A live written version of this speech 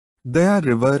Daya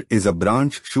River is a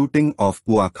branch shooting of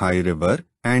Kuakhai River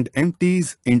and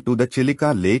empties into the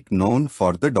Chilika Lake known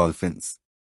for the dolphins.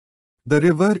 The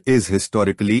river is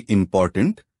historically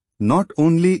important, not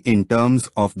only in terms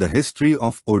of the history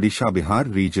of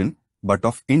Odisha-Bihar region, but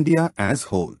of India as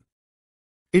whole.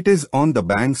 It is on the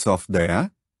banks of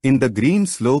Daya, in the green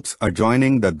slopes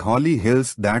adjoining the Dholi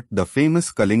hills that the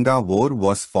famous Kalinga War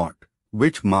was fought,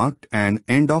 which marked an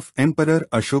end of Emperor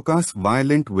Ashoka's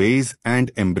violent ways and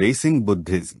embracing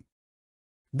Buddhism.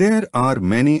 There are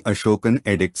many Ashokan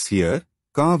edicts here,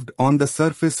 carved on the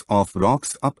surface of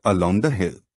rocks up along the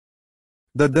hill.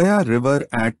 The Daya River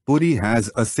at Puri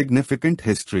has a significant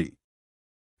history.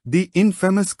 The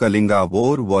infamous Kalinga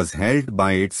War was held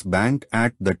by its bank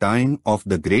at the time of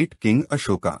the great King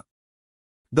Ashoka.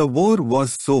 The war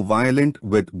was so violent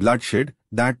with bloodshed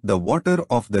that the water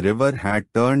of the river had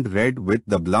turned red with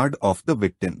the blood of the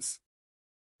victims.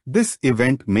 This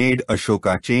event made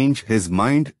Ashoka change his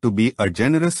mind to be a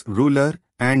generous ruler,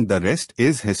 and the rest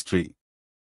is history.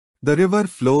 The river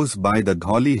flows by the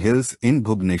Dholi hills in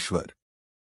Bhubaneswar.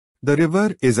 The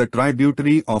river is a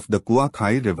tributary of the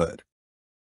Kuakhai River.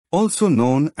 Also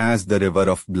known as the River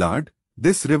of Blood,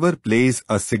 this river plays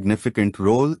a significant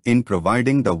role in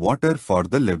providing the water for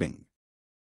the living.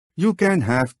 You can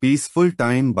have peaceful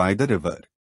time by the river.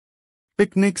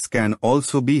 Picnics can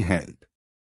also be held.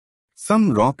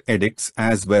 Some rock edicts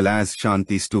as well as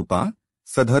Shanti Stupa,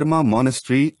 Sadharma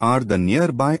Monastery are the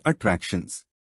nearby attractions.